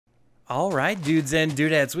All right, dudes and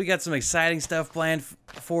dudettes, we got some exciting stuff planned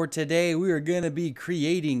for today. We are going to be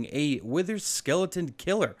creating a wither skeleton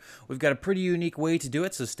killer. We've got a pretty unique way to do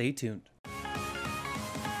it, so stay tuned.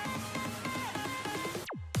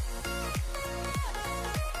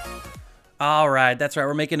 All right, that's right.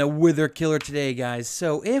 We're making a wither killer today, guys.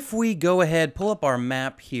 So if we go ahead, pull up our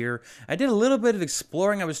map here. I did a little bit of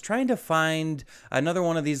exploring. I was trying to find another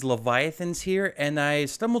one of these leviathans here, and I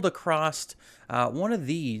stumbled across one of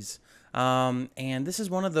these. And this is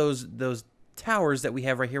one of those towers that we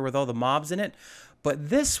have right here with all the mobs in it. But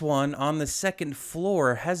this one on the second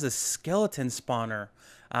floor has a skeleton spawner.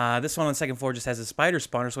 This one on the second floor just has a spider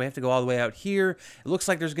spawner, so we have to go all the way out here. It looks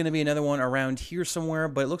like there's going to be another one around here somewhere,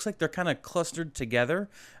 but it looks like they're kind of clustered together.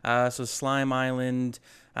 So Slime Island,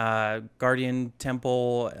 Guardian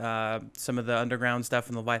Temple, some of the underground stuff,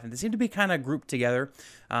 and the Leviathan. They seem to be kind of grouped together.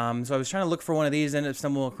 So I was trying to look for one of these, ended up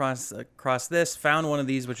stumbling across this, found one of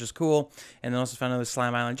these, which is cool, and then also found another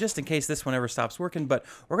Slime Island, just in case this one ever stops working. But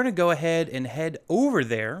we're going to go ahead and head over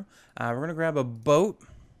there. We're going to grab a boat.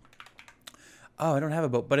 Oh, I don't have a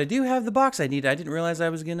boat, but I do have the box I need. I didn't realize I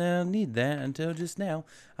was going to need that until just now.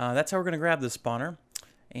 That's how we're going to grab the spawner.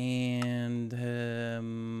 And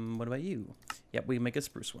what about you? Yep, we can make a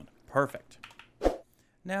spruce one. Perfect.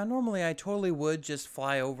 Now, normally I totally would just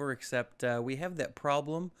fly over, except we have that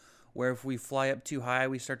problem where if we fly up too high,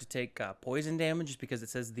 we start to take poison damage just because it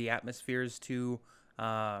says the atmosphere is too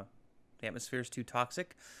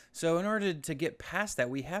toxic. So in order to get past that,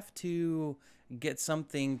 we have to get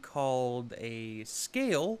something called a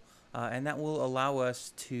scale, and that will allow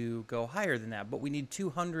us to go higher than that. But we need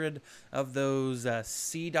 200 of those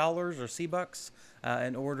sea dollars or sea bucks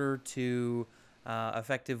in order to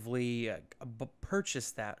effectively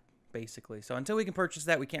purchase that, basically. So until we can purchase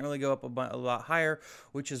that, we can't really go up a lot higher,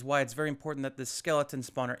 which is why it's very important that this skeleton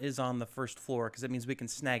spawner is on the first floor, because it means we can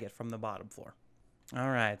snag it from the bottom floor.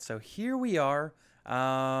 All right, so here we are.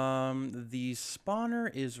 The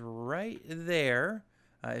spawner is right there.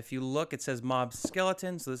 If you look, it says mob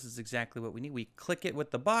skeleton, so this is exactly what we need. We click it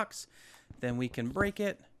with the box, then we can break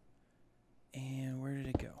it. And where did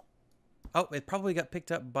it go? Oh, it probably got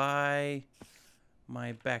picked up by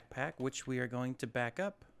my backpack, which we are going to back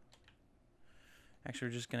up. Actually,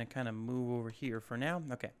 we're just going to kind of move over here for now.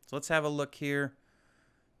 Okay, so let's have a look here.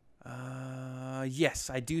 Yes,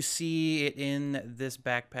 I do see it in this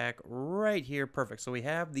backpack right here. Perfect. So we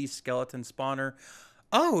have the skeleton spawner.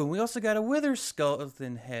 Oh, and we also got a wither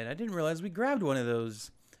skeleton head. I didn't realize we grabbed one of those.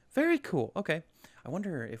 Very cool. Okay. I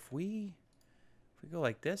wonder if we go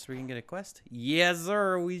like this, we can get a quest. Yes,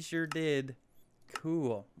 sir. We sure did.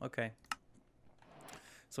 Cool. Okay.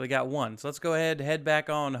 So we got one. So let's go ahead, head back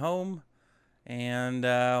on home, and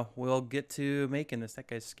we'll get to making this. That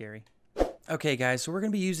guy's scary. Okay, guys, so we're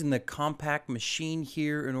going to be using the compact machine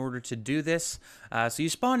here in order to do this. So you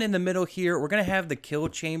spawn in the middle here. We're going to have the kill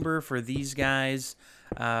chamber for these guys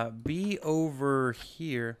be over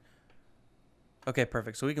here. Okay,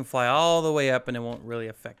 perfect. So we can fly all the way up and it won't really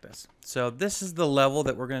affect us. So this is the level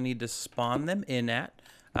that we're going to need to spawn them in at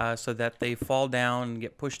so that they fall down and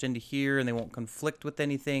get pushed into here and they won't conflict with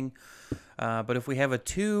anything. But if we have a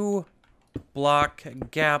block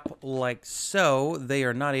gap like so, they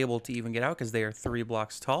are not able to even get out because they are 3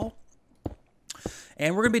 blocks tall.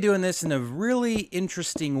 And we're going to be doing this in a really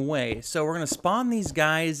interesting way. So we're going to spawn these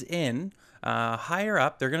guys in higher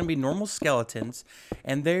up. They're going to be normal skeletons,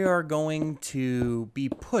 and they are going to be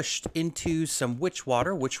pushed into some witch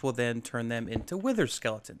water, which will then turn them into wither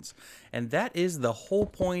skeletons. And that is the whole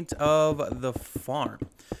point of the farm.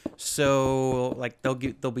 So like they'll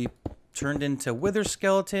be turned into wither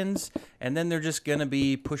skeletons, and then they're just gonna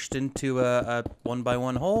be pushed into a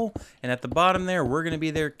 1x1 hole, and at the bottom there we're gonna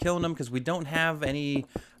be there killing them because we don't have any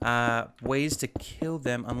ways to kill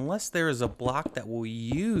them unless there is a block that will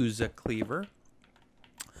use a cleaver.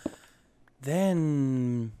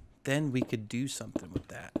 Then we could do something with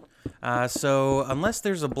that. So unless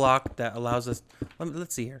there's a block that allows us,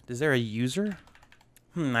 let's see here, is there a user?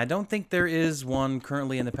 I don't think there is one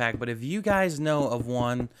currently in the pack, but if you guys know of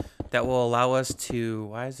one that will allow us to,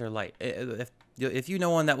 why is there light? If you know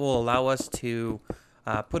one that will allow us to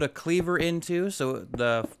put a cleaver into so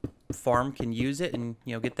the farm can use it and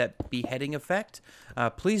get that beheading effect,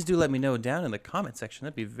 please do let me know down in the comment section.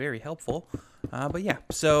 That'd be very helpful. But yeah,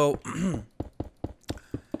 so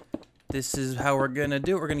this is how we're gonna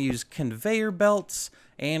do it. We're gonna use conveyor belts,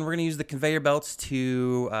 and we're gonna use the conveyor belts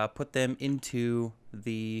to put them into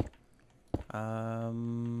the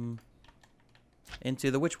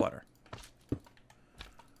witch water.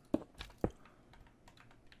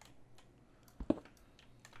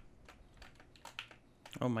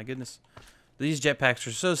 Oh my goodness. These jetpacks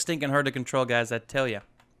are so stinking hard to control, guys, I tell ya.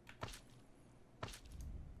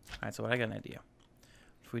 Alright, so I got an idea.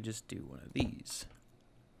 If we just do one of these.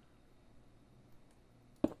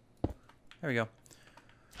 There we go.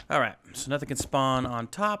 Alright, so nothing can spawn on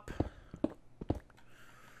top.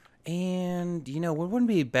 And, you know, what wouldn't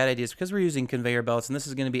be a bad idea is because we're using conveyor belts, and this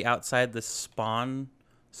is going to be outside the spawnable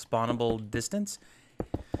distance.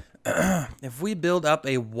 If we build up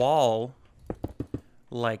a wall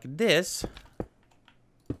like this,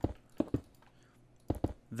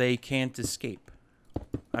 they can't escape.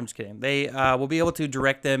 I'm just kidding. They will be able to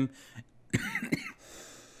direct them.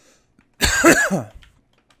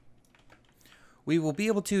 We will be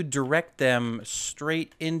able to direct them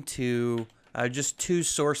straight into just two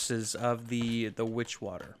sources of the witch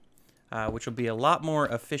water, which will be a lot more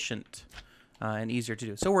efficient and easier to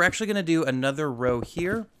do. So we're actually going to do another row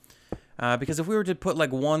here, because if we were to put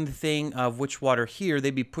like one thing of witch water here,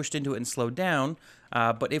 they'd be pushed into it and slowed down.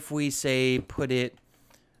 But if we say put it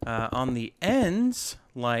on the ends,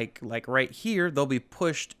 like right here, they'll be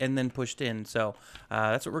pushed and then pushed in. So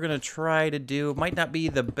that's what we're going to try to do. It might not be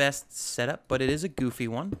the best setup, but it is a goofy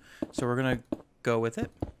one. So we're going to go with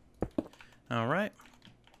it. All right.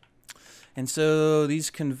 And so these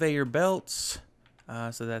conveyor belts,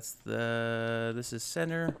 so that's this is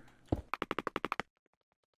center.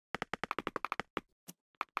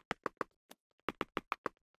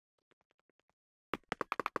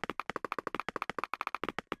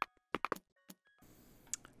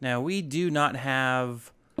 Now, we do not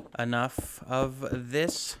have enough of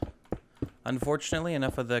this, unfortunately,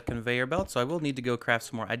 enough of the conveyor belt, so I will need to go craft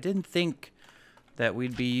some more. I didn't think that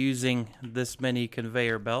we'd be using this many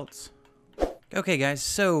conveyor belts. Okay, guys,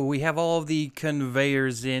 so we have all of the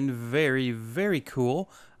conveyors in. Very, very cool.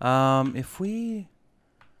 If we...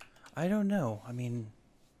 I don't know. I mean...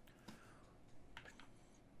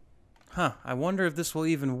 I wonder if this will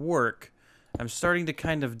even work. I'm starting to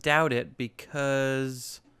kind of doubt it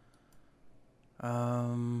because...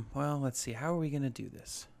 well, let's see. How are we going to do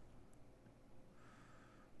this?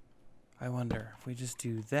 I wonder if we just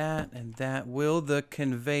do that and that. Will the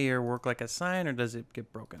conveyor work like a sign, or does it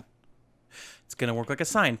get broken? It's going to work like a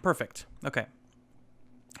sign. Perfect. Okay.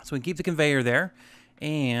 So we can keep the conveyor there,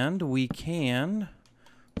 and we can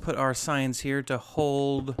put our signs here to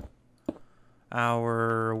hold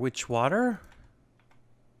our witch water.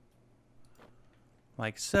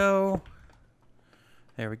 Like so.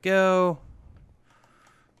 There we go.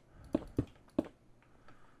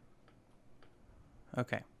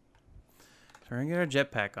 Okay. So we're going to get our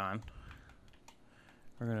jetpack on.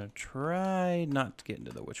 We're going to try not to get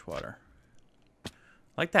into the witch water.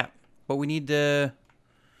 Like that. But we need to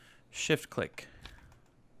shift click.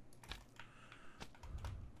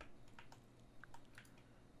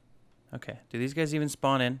 Okay. Do these guys even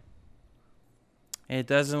spawn in? It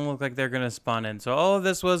doesn't look like they're going to spawn in. So all of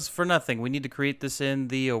this was for nothing. We need to create this in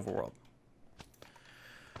the overworld.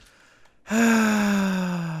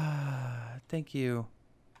 Thank you.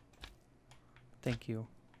 Thank you.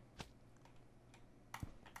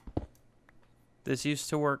 This used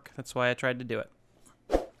to work. That's why I tried to do it.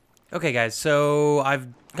 Okay, guys. So I've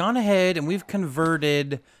gone ahead and we've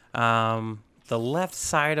converted the left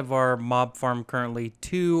side of our mob farm currently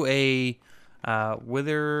to a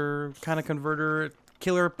wither kind of converter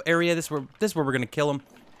killer area. This is where we're going to kill them.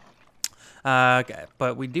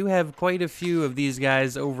 But we do have quite a few of these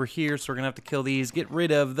guys over here, so we're going to have to kill these, get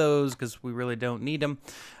rid of those because we really don't need them.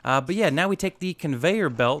 But yeah, now we take the conveyor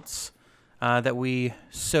belts that we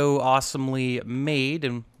so awesomely made,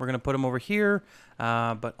 and we're going to put them over here,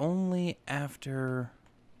 but only after,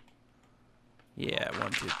 yeah,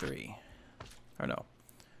 1, 2, 3. Or no,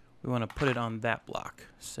 we want to put it on that block.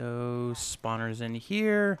 So spawners in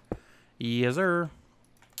here. Yes, sir.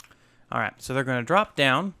 All right, so they're going to drop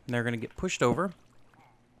down. And they're going to get pushed over.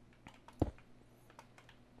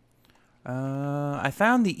 I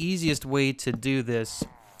found the easiest way to do this.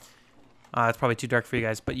 It's probably too dark for you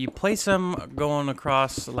guys, but you place them going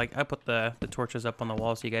across, like I put the torches up on the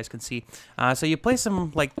wall so you guys can see. So you place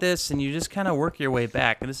them like this, and you just kind of work your way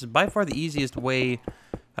back. And this is by far the easiest way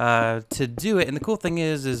to do it. And the cool thing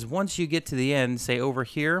is once you get to the end, say over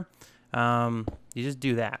here, you just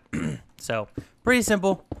do that. So pretty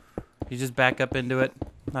simple. You just back up into it.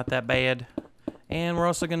 Not that bad. And we're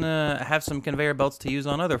also going to have some conveyor belts to use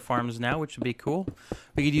on other farms now, which would be cool.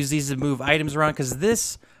 We could use these to move items around, because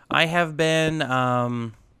this, I have been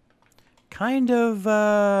kind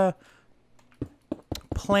of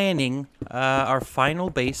planning our final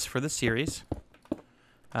base for the series.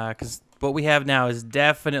 Because what we have now is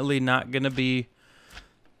definitely not going to be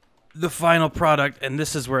the final product, and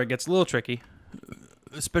this is where it gets a little tricky.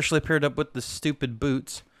 Especially paired up with the stupid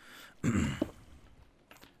boots.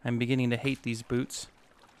 I'm beginning to hate these boots.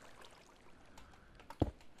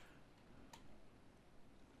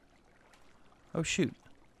 Oh, shoot.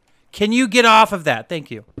 Can you get off of that? Thank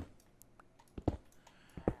you.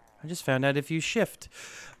 I just found out if you shift.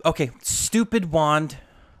 Okay, stupid wand.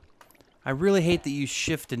 I really hate that you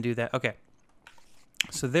shift and do that. Okay.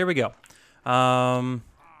 So there we go. Wow,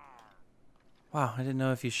 I didn't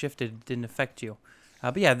know if you shifted, it didn't affect you.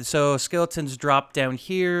 But yeah, so skeletons drop down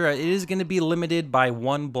here. It is going to be limited by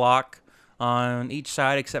 1 block on each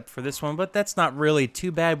side except for this one, but that's not really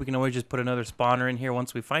too bad. We can always just put another spawner in here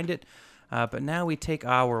once we find it. But now we take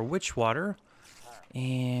our witch water,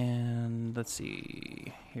 and let's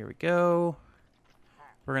see. Here we go.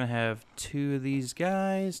 We're going to have 2 of these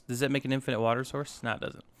guys. Does that make an infinite water source? No, it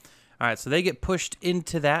doesn't. All right, so they get pushed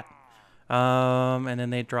into that, and then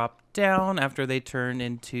they drop down after they turn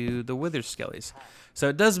into the wither skellies. So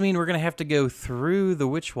it does mean we're going to have to go through the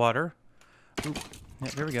witch water. Ooh,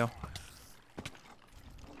 yeah, there we go.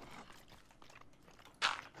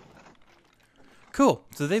 Cool.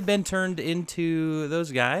 So they've been turned into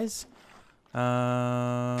those guys.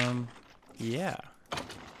 Yeah.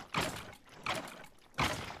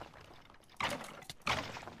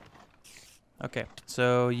 Okay,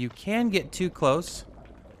 so you can get too close.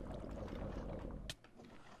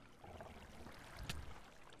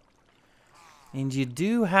 And you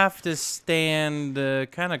do have to stand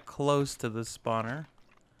kind of close to the spawner.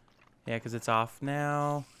 Yeah, because it's off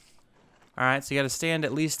now. Alright, so you got to stand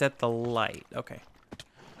at least at the light. Okay.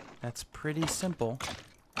 That's pretty simple.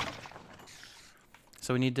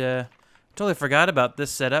 So we need to... Totally forgot about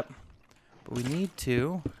this setup. But we need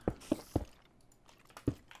to...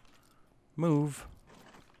 move.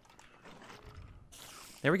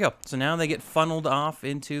 There we go. So now they get funneled off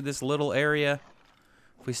into this little area.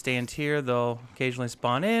 If we stand here, they'll occasionally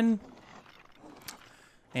spawn in.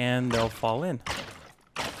 And they'll fall in.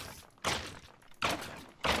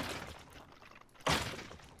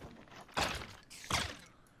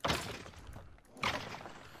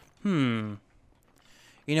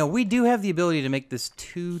 You know, we do have the ability to make this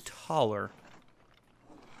 2 taller.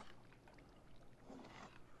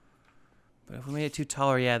 But if we made it 2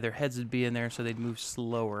 taller, yeah, their heads would be in there, so they'd move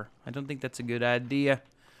slower. I don't think that's a good idea.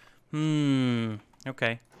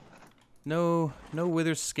 Okay. No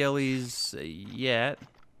wither skellies yet.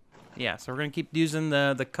 Yeah, so we're going to keep using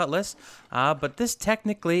the cutlass. But this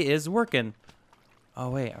technically is working.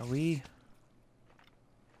 Oh, wait, are we...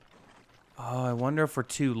 Oh, I wonder if we're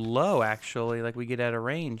too low, actually. Like, we get out of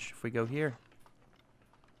range if we go here.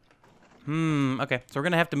 Okay. So we're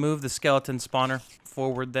going to have to move the skeleton spawner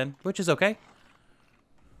forward then, which is okay.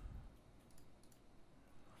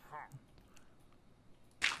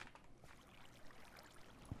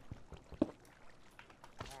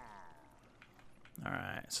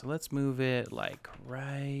 Alright, so let's move it, like,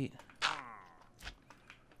 right...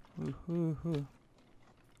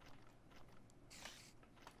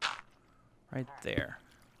 Right there.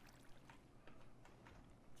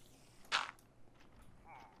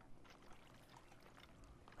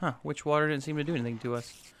 Huh, witch water didn't seem to do anything to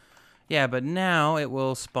us. Yeah, but now it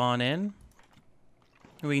will spawn in.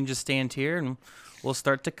 We can just stand here and we'll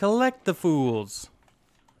start to collect the fools.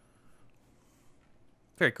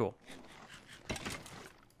 Very cool.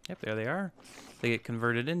 Yep, there they are. They get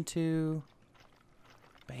converted into...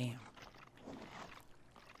 Bam.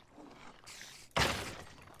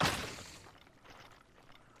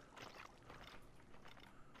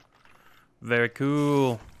 Very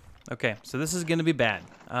cool. Okay, so this is gonna be bad.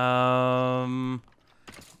 How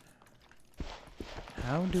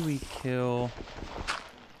do we kill...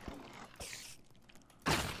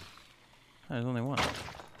 Oh, there's only one.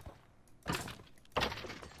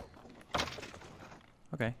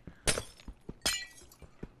 Okay.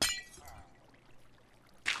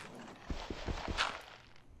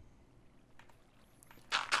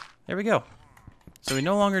 There we go. So we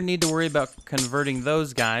no longer need to worry about converting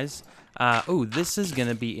those guys. Oh, this is going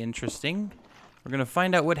to be interesting. We're going to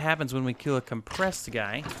find out what happens when we kill a compressed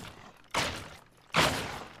guy.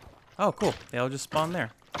 Oh, cool. They all just spawn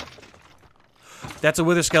there. That's a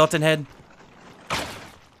wither skeleton head.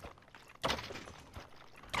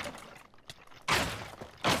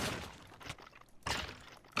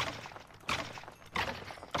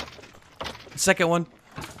 Second one.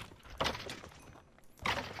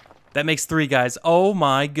 That makes 3 guys. Oh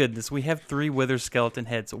my goodness. We have 3 wither skeleton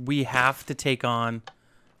heads. We have to take on...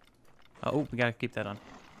 Oh, we gotta keep that on.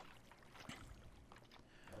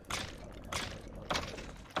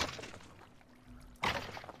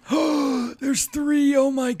 There's 3.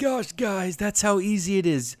 Oh my gosh, guys. That's how easy it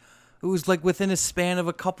is. It was like within a span of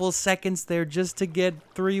a couple seconds there just to get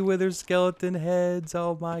 3 wither skeleton heads.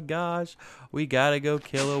 Oh my gosh. We gotta go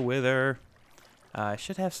kill a wither. I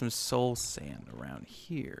should have some soul sand around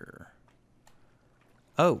here.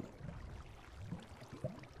 Oh.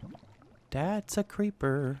 That's a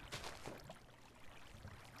creeper.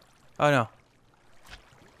 Oh no.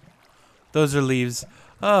 Those are leaves.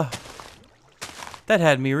 Oh. That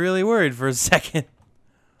had me really worried for a second.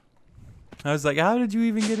 I was like, how did you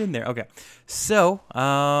even get in there? Okay. So,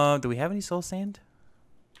 do we have any soul sand?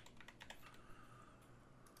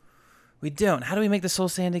 We don't. How do we make the soul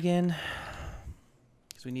sand again?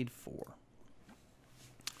 Because we need 4.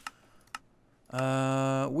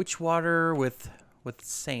 Witch water with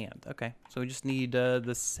sand. Okay. So we just need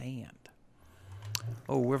the sand.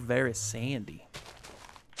 Oh, we're very sandy.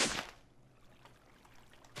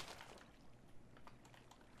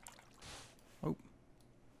 Oh.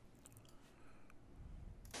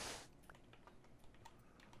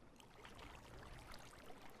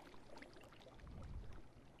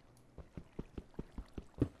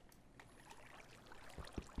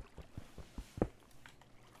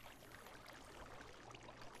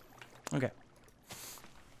 Okay.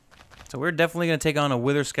 So we're definitely going to take on a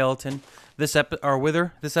wither skeleton this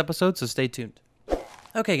episode, so stay tuned.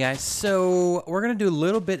 Okay, guys, so we're going to do a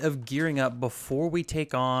little bit of gearing up before we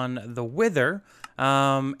take on the wither.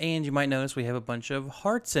 And you might notice we have a bunch of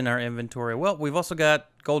hearts in our inventory. Well, we've also got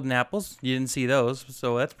golden apples. You didn't see those,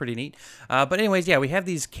 so that's pretty neat. But anyways, yeah, we have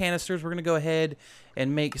these canisters. We're going to go ahead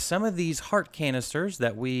and make some of these heart canisters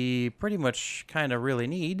that we pretty much kind of really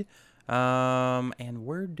need. And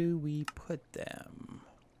where do we put them?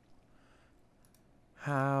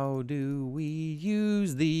 How do we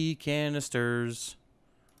use the canisters?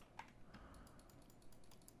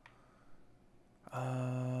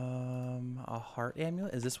 A heart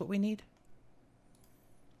amulet? Is this what we need?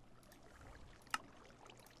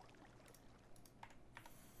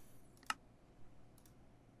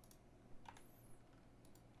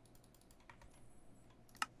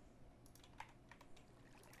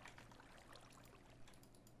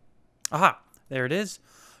 Aha! There it is.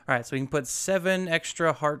 All right, so we can put 7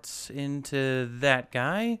 extra hearts into that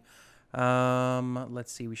guy.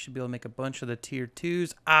 Let's see. We should be able to make a bunch of the tier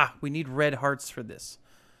 2s. Ah, we need red hearts for this.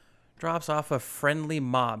 Drops off of friendly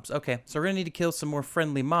mobs. Okay, so we're going to need to kill some more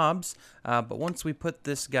friendly mobs. But once we put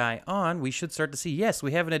this guy on, we should start to see, yes,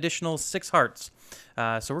 we have an additional 6 hearts.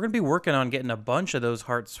 So we're going to be working on getting a bunch of those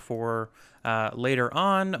hearts for later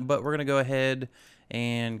on. But we're going to go ahead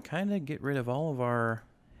and kind of get rid of all of our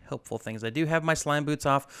helpful things. I do have my slime boots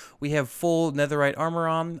off. We have full netherite armor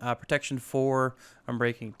on. Protection 4,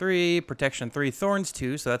 unbreaking 3, protection 3, thorns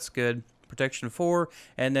 2, so that's good. Protection 4,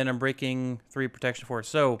 and then unbreaking 3, protection 4.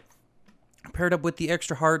 So paired up with the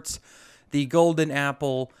extra hearts, the golden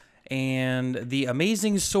apple, and the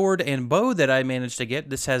amazing sword and bow that I managed to get.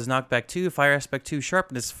 This has knockback 2, fire aspect 2,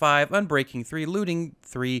 sharpness 5, unbreaking 3, looting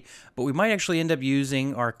 3. But we might actually end up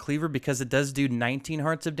using our cleaver because it does do 19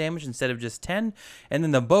 hearts of damage instead of just 10. And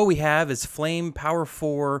then the bow we have is flame, power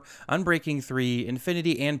 4, unbreaking 3,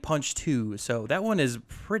 infinity, and punch 2. So that one is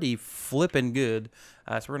pretty flippin' good.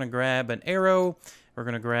 So we're going to grab an arrow. We're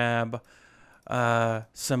going to grab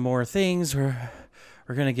some more things. We're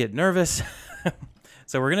going to get nervous.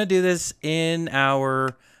 So we're going to do this in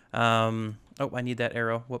our, oh, I need that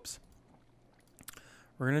arrow. Whoops.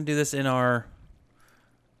 We're going to do this in our,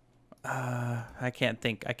 I can't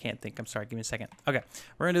think. I'm sorry. Give me a second. Okay.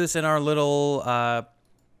 We're going to do this in our little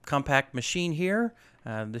compact machine here.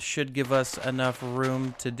 This should give us enough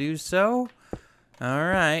room to do so. All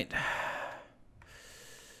right.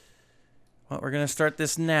 Well, we're going to start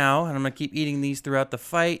this now, and I'm going to keep eating these throughout the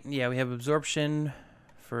fight. Yeah, we have absorption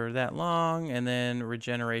for that long, and then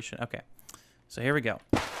regeneration. Okay, so here we go.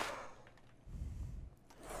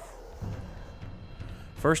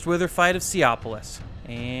 First wither fight of Seaopolis,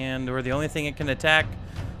 and we're the only thing it can attack,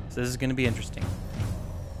 so this is going to be interesting.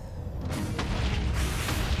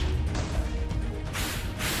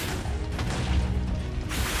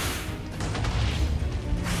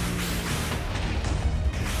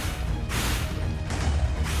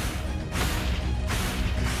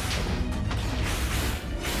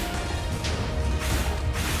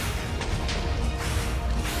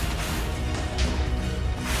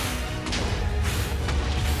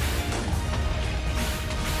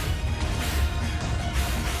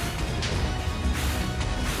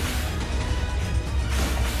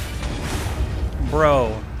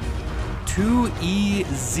 Bro, too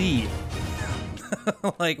easy.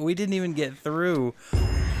 Like, we didn't even get through.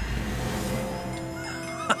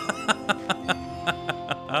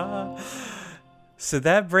 So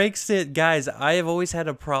that breaks it, guys. I have always had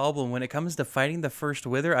a problem when it comes to fighting the first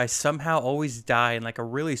wither. I somehow always die in like a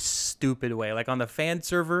really stupid way. Like on the fan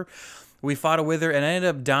server, we fought a wither and I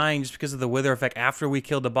ended up dying just because of the wither effect after we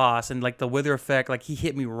killed the boss. And like the wither effect, like he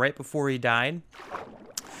hit me right before he died.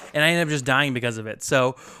 And I ended up just dying because of it.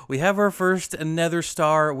 So we have our first nether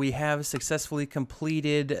star. We have successfully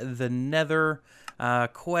completed the nether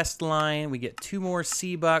quest line. We get 2 more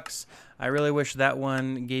C-Bucks. I really wish that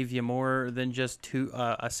one gave you more than just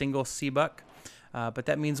a single C-Buck. But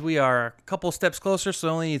that means we are a couple steps closer, so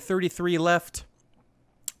only 33 left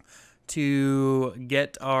to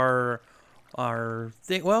get our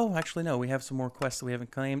thing. Well, actually, no, we have some more quests that we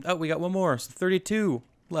haven't claimed. Oh, we got one more, so 32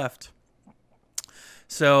 left.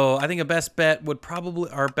 So I think our best bet, we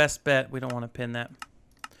don't want to pin that,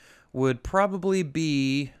 would probably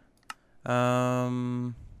be,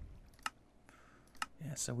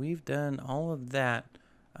 yeah, so we've done all of that.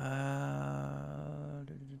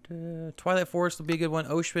 Twilight Forest will be a good one.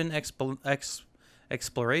 Ocean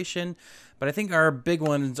Exploration. But I think our big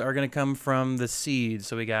ones are going to come from the seeds.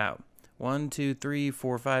 So we got 1, 2, 3,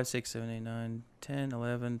 4, 5, 6, 7, 8, 9, 10,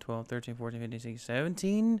 11, 12, 13, 14, 15, 16,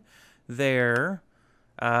 17 there.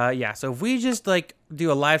 Yeah, so if we just like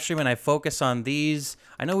do a live stream and I focus on these,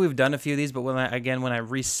 I know we've done a few of these, but when I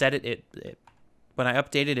reset it, when I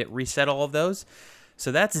updated it, reset all of those.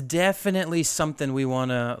 So that's definitely something we want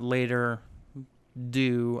to later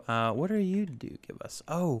do. What are you to give us?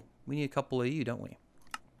 Oh, we need a couple of you, don't we?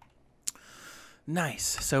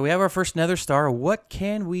 Nice. So we have our first nether star. What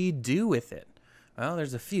can we do with it? Well,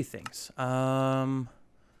 there's a few things.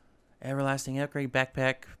 Everlasting upgrade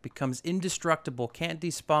backpack becomes indestructible, can't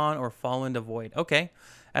despawn or fall into void. Okay,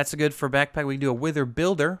 that's good for backpack. We can do a wither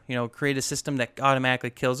builder, you know, create a system that automatically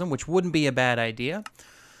kills them, which wouldn't be a bad idea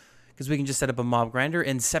because we can just set up a mob grinder.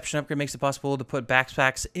 Inception upgrade makes it possible to put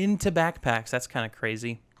backpacks into backpacks. That's kind of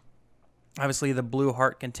crazy. Obviously, the blue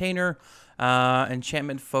heart container,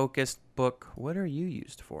 enchantment focused book. What are you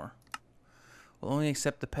used for? Will only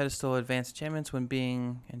accept the pedestal advanced enchantments when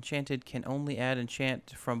being enchanted. Can only add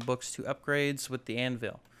enchant from books to upgrades with the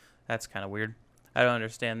anvil. That's kind of weird. I don't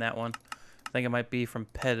understand that one. I think it might be from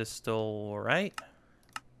pedestal, right?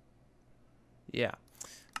 Yeah.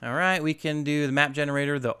 All right, we can do the map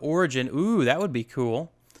generator, the origin. Ooh, that would be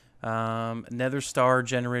cool. Nether star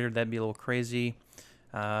generator, that'd be a little crazy.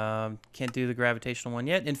 Can't do the gravitational one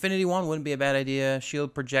yet. Infinity one wouldn't be a bad idea.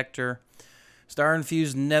 Shield projector.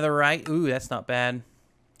 Star-infused netherite. Ooh, that's not bad.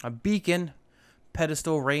 A beacon.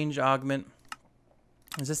 Pedestal range augment.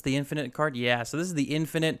 Is this the infinite card? Yeah, so this is the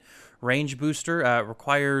infinite range booster.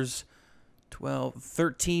 Requires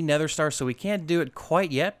 13 nether stars, so we can't do it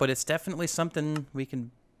quite yet, but it's definitely something we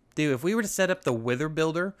can do. If we were to set up the wither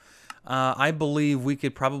builder, I believe we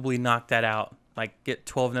could probably knock that out. Like, get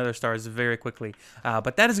 12 nether stars very quickly.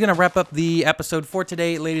 But that is going to wrap up the episode for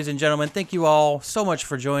today, ladies and gentlemen. Thank you all so much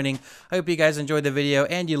for joining. I hope you guys enjoyed the video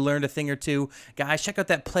and you learned a thing or two. Guys, check out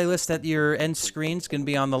that playlist at your end screen. It's going to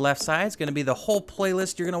be on the left side. It's going to be the whole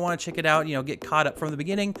playlist. You're going to want to check it out, you know, get caught up from the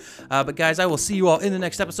beginning. But guys, I will see you all in the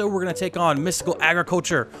next episode. We're going to take on mystical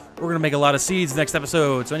agriculture. We're going to make a lot of seeds next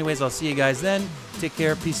episode. So anyways, I'll see you guys then. Take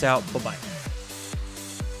care. Peace out. Bye-bye.